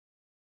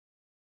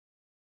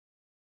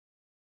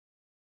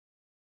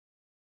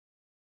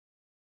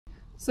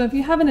So if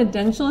you have an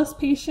edentulous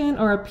patient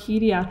or a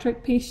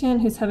pediatric patient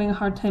who's having a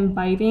hard time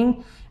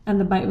biting and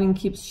the bite wing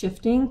keeps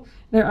shifting,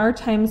 there are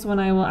times when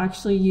I will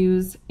actually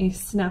use a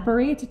snap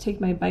array to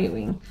take my bite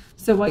wing.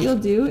 So what you'll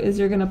do is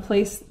you're going to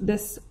place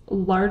this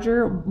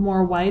larger,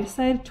 more wide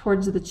side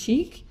towards the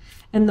cheek,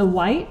 and the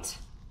white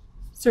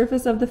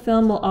surface of the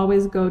film will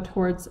always go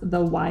towards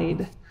the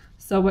wide.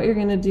 So what you're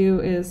going to do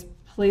is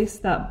place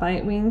that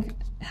bite wing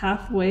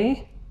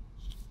halfway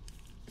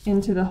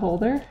into the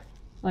holder,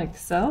 like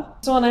so.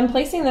 So when I'm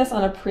placing this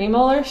on a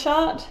premolar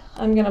shot,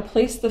 I'm going to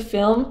place the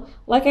film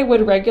like I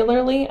would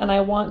regularly, and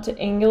I want to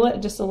angle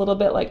it just a little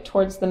bit like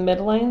towards the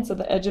midline, so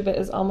the edge of it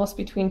is almost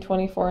between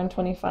 24 and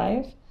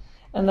 25,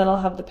 and then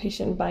I'll have the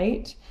patient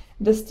bite.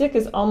 The stick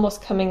is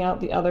almost coming out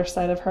the other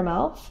side of her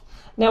mouth.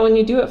 Now when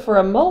you do it for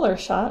a molar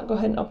shot, go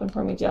ahead and open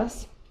for me,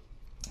 Jess.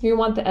 You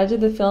want the edge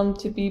of the film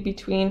to be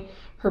between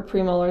her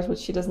premolars, which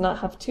she does not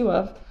have two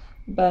of,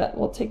 but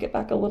we'll take it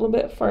back a little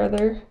bit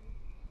farther.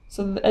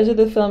 So the edge of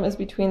the film is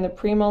between the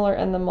premolar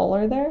and the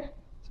molar there.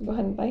 So go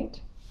ahead and bite.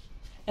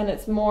 And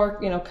it's more,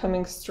 you know,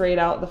 coming straight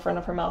out the front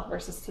of her mouth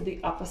versus to the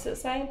opposite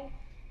side.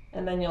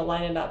 And then you'll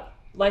line it up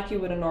like you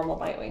would a normal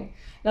bite wing.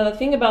 Now the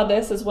thing about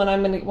this is when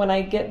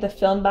I get the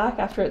film back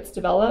after it's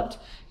developed,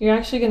 you're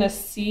actually going to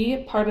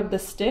see part of the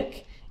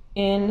stick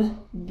in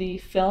the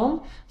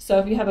film. So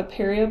if you have a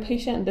perio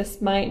patient, this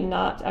might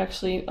not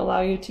actually allow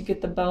you to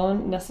get the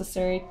bone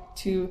necessary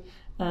to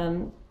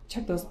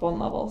check those bone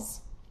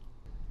levels.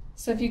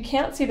 So if you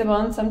can't see the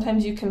bone,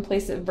 sometimes you can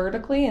place it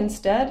vertically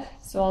instead.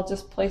 So I'll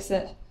just place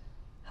it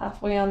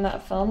halfway on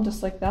that film,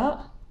 just like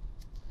that.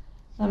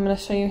 I'm going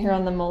to show you here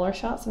on the molar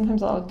shot.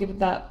 Sometimes I'll give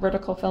that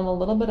vertical film a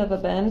little bit of a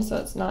bend so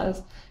it's not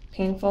as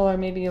painful, or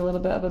maybe a little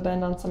bit of a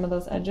bend on some of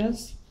those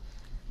edges.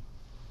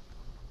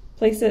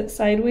 Place it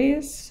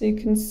sideways so you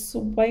can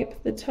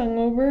swipe the tongue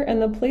over,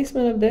 and the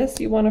placement of this,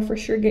 you want to for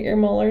sure get your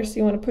molars, so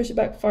you want to push it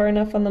back far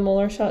enough on the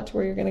molar shot to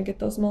where you're going to get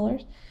those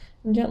molars,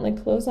 and gently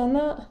close on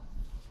that.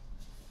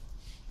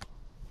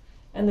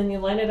 And then you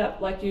line it up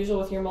like usual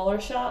with your molar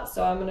shot.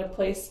 So I'm going to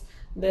place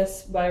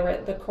this by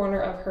the corner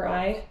of her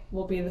eye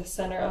will be the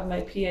center of my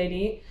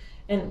PID.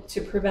 And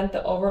to prevent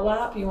the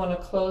overlap, you want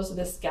to close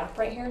this gap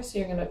right here. So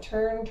you're going to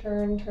turn,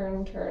 turn,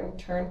 turn, turn,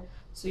 turn,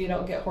 so you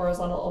don't get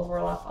horizontal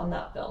overlap on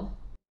that film.